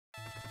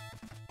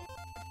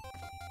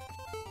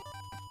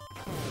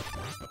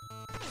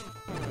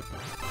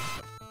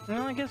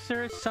Well, I guess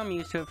there is some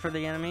use to it for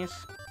the enemies.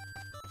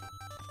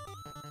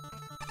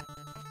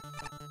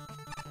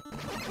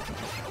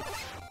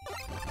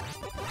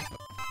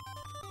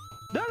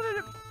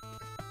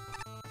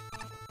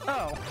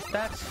 Oh,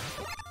 that's...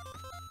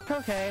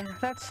 okay,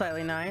 that's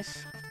slightly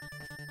nice.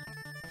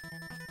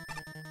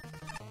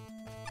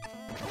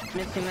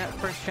 Missing that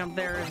first jump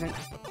there isn't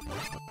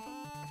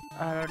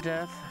auto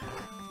death.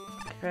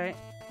 Okay.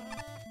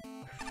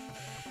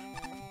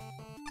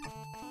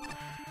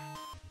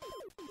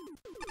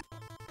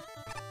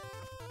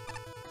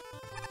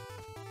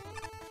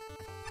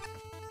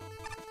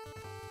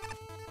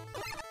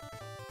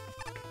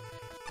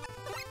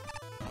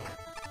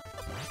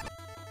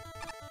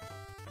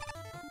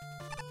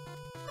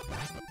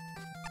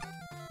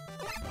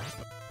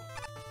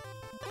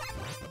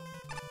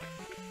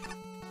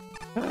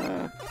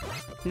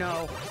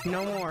 No,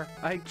 no more.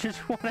 I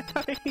just want to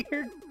die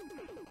here.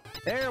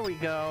 There we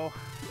go.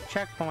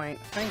 Checkpoint.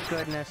 Thank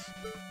goodness.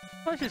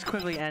 Let's just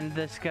quickly end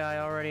this guy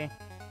already.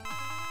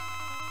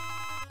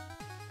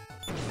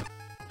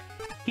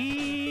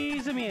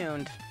 He's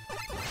immune.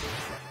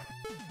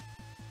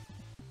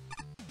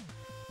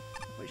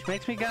 Which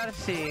makes me gotta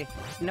see.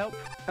 Nope.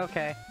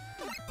 Okay.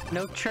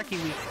 No tricky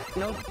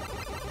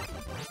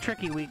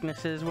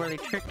weaknesses where they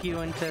trick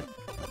you into...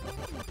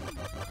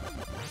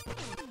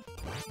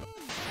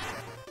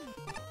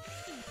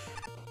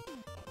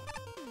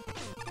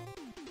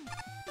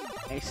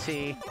 I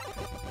see.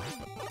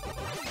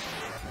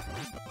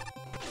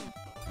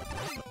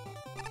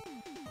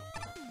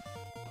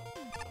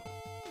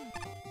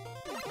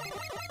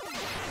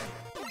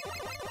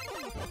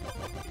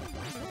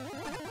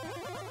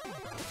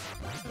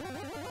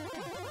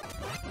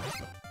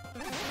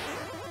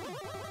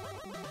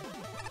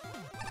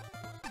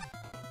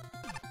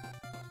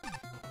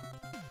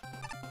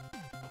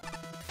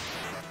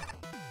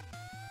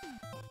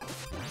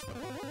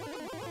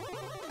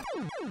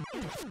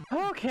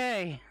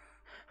 Okay.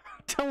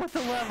 Done with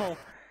the level.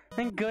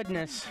 Thank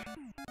goodness.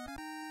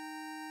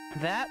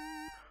 That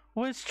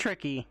was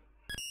tricky.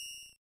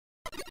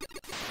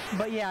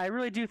 But yeah, I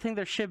really do think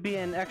there should be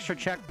an extra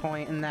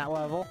checkpoint in that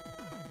level.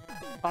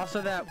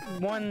 Also, that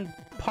one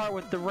part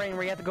with the rain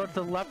where you have to go to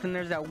the left and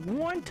there's that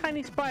one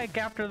tiny spike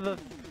after the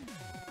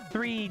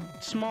 3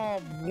 small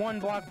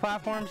one-block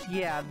platforms.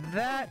 Yeah,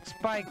 that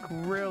spike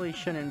really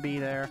shouldn't be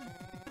there.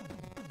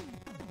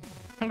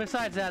 And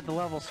besides that, the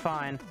level's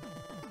fine.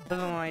 Those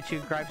are my 2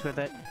 gripes with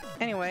it.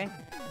 Anyway,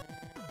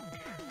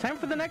 time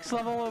for the next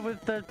level with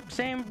the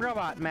same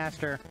robot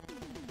master.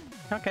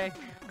 Okay,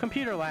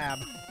 computer lab.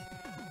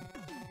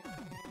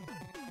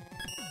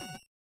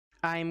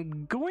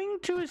 I'm going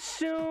to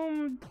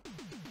assume...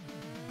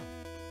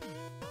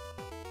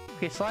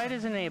 okay, slide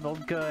is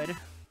enabled. Good.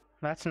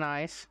 That's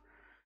nice.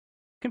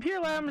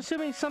 Computer lab, I'm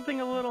assuming something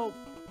a little...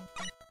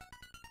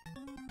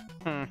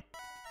 Yeah,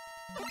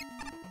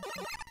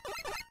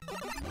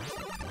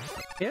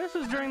 this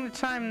was during the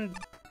time...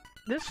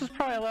 this was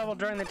probably a level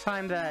during the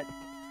time that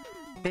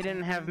they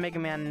didn't have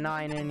Megaman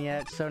 9 in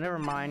yet, so never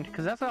mind.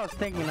 Because that's what I was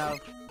thinking of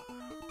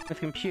with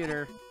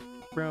computer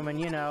room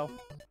and, you know,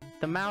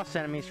 the mouse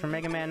enemies from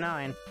Mega Man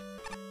 9.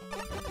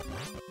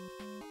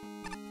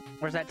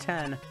 Where's that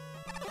 10?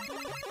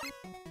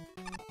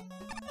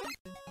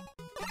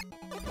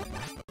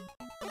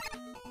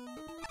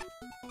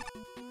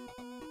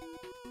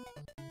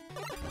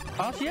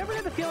 Also, you ever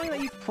had the feeling that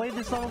you've played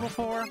this level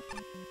before?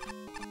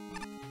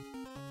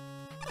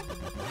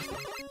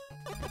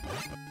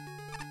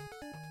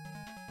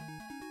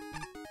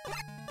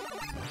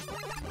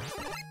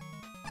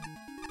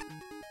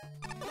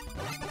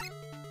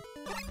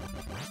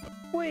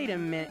 Wait a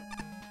minute.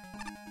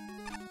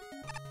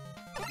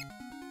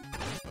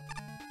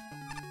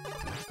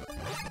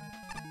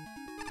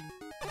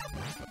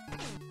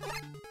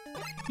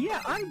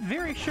 Yeah, I'm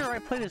very sure I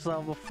played this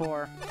level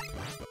before.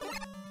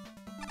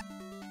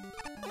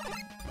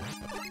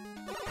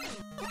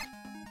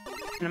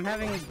 And I'm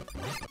having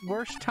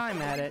worse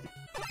time at it.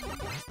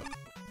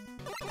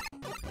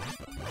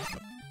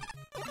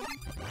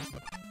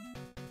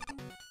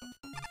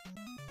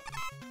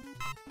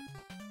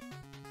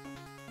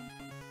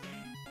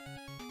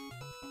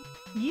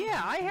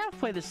 Yeah, I have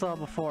played this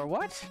level before.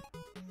 What?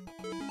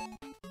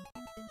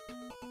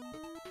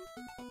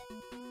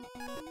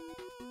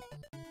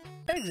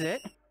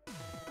 Exit.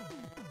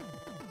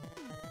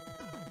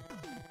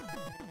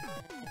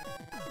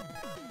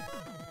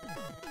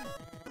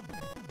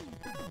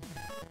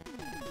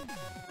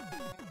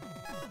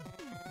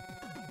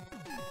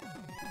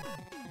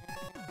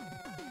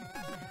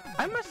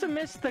 I must have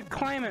missed the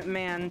Climate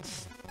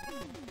Man's...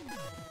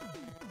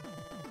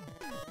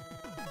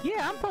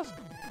 yeah, I'm supposed...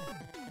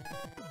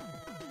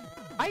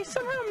 I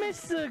somehow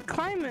missed the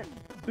Climate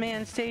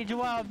Man stage a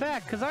while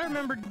back, because I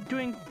remember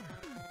doing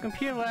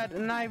Computer Lab,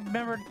 and I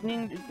remember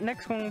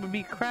next one would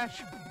be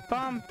Crash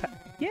Bomb...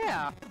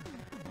 yeah!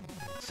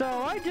 So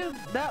I did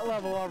that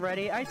level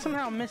already. I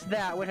somehow missed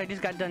that, which I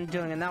just got done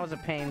doing, and that was a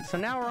pain. So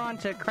now we're on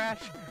to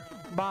Crash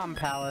Bomb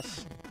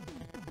Palace.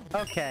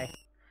 Okay.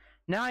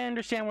 Now I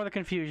understand where the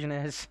confusion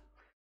is.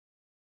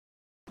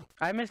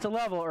 I missed a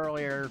level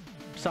earlier,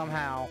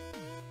 somehow.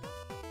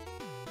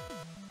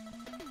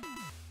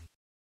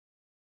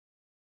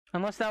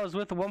 Unless that was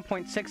with the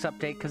 1.6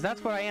 update, because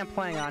that's what I am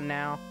playing on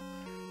now.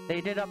 They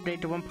did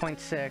update to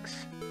 1.6.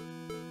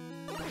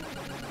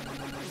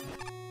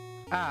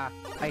 Ah,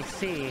 I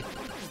see.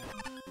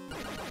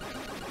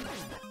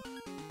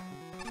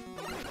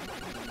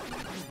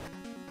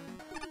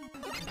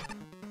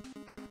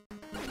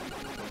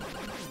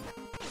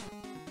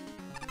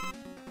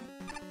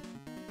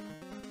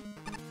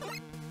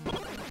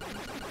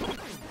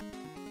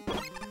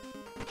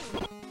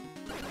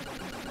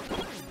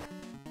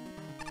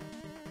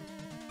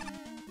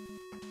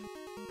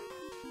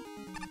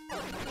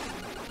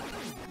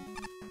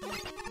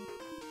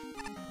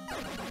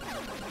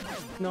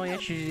 No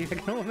issues, you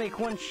can only make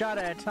one shot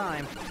at a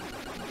time.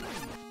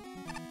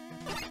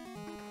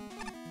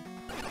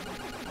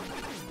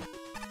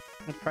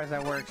 I'm surprised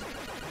that works.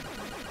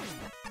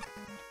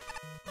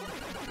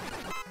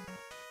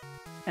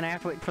 And I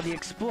have to wait for the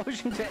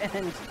explosion to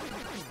end.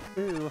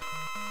 Ooh.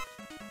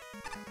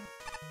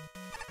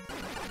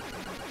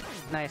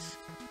 Nice.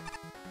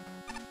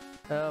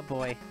 Oh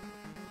boy.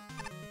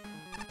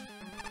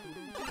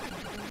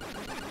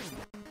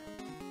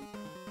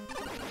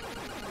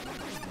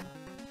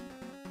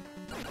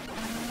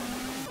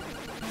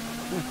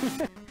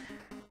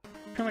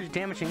 Pretty much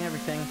damaging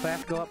everything, but I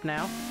have to go up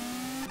now.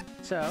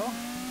 So,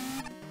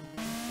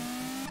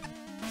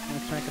 I'm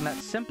just making that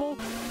simple.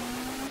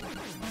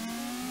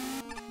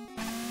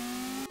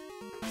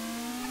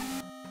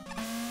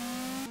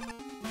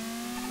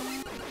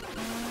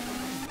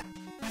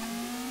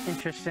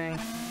 Interesting.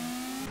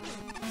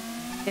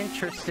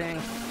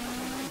 Interesting.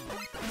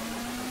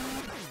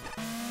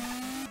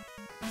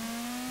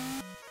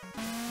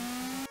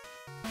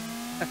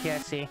 Okay, I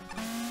see.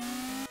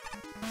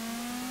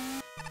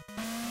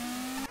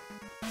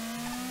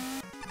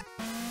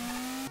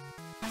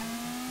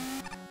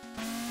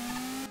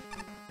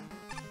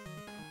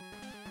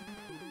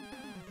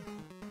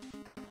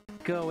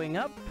 Going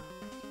up,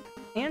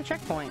 and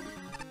checkpoint.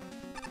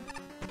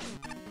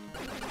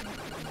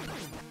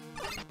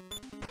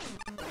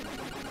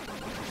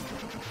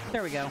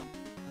 There we go.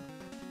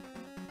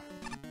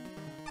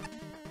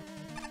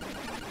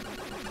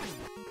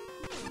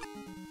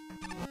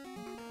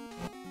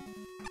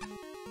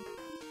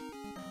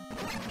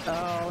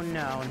 Oh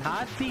no,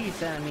 not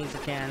these enemies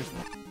again.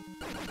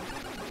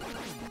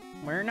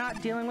 We're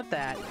not dealing with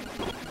that.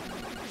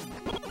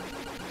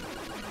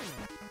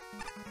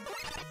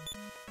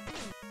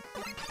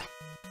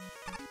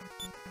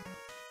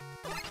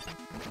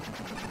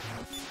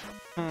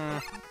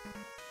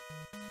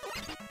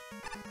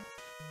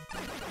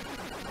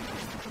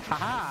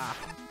 Haha!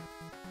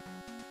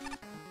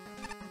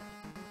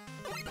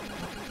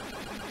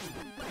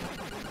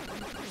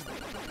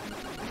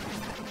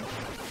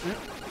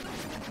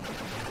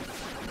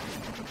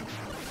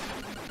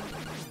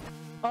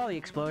 All the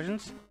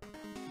explosions.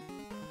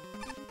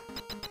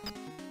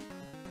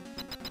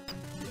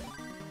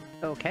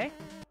 Okay.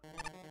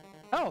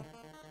 Oh!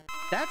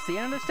 That's the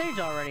end of the stage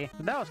already.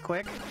 That was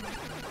quick.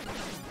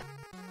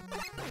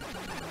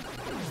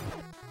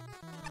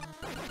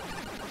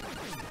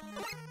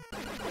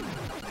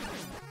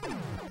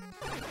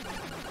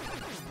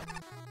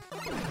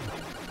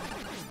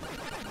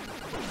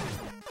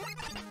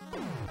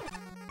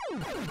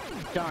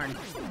 Darn.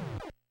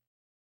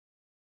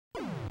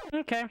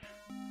 Okay.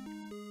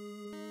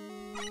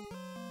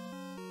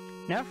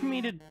 Now for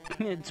me to...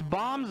 It's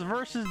bombs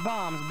versus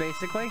bombs,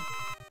 basically.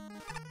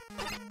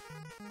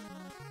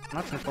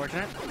 That's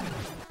unfortunate.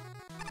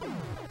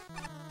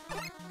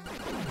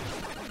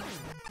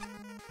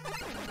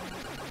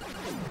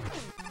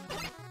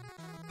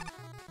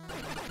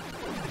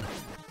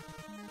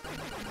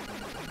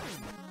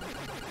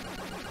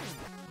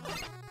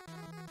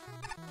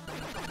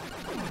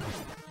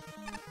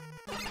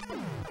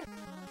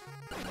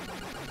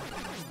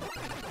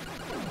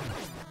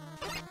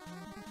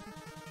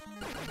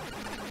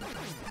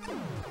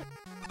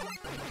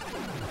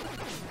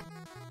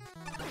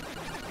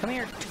 Come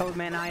here,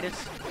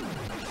 Toadmanitis.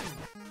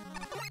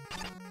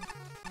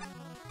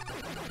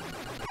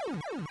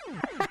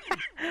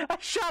 I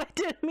shot I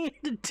didn't mean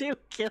to do.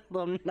 Kill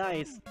him.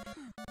 Nice.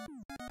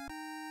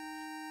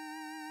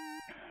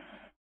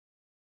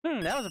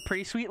 That was a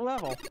pretty sweet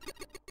level.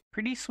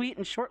 Pretty sweet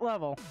and short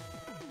level.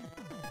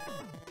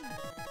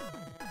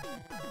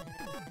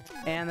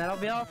 And that'll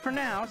be all for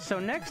now. So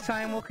next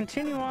time we'll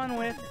continue on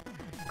with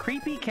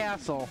Creepy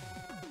Castle.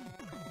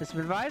 This has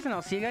been Vise, and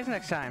I'll see you guys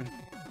next time.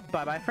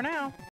 Bye-bye for now.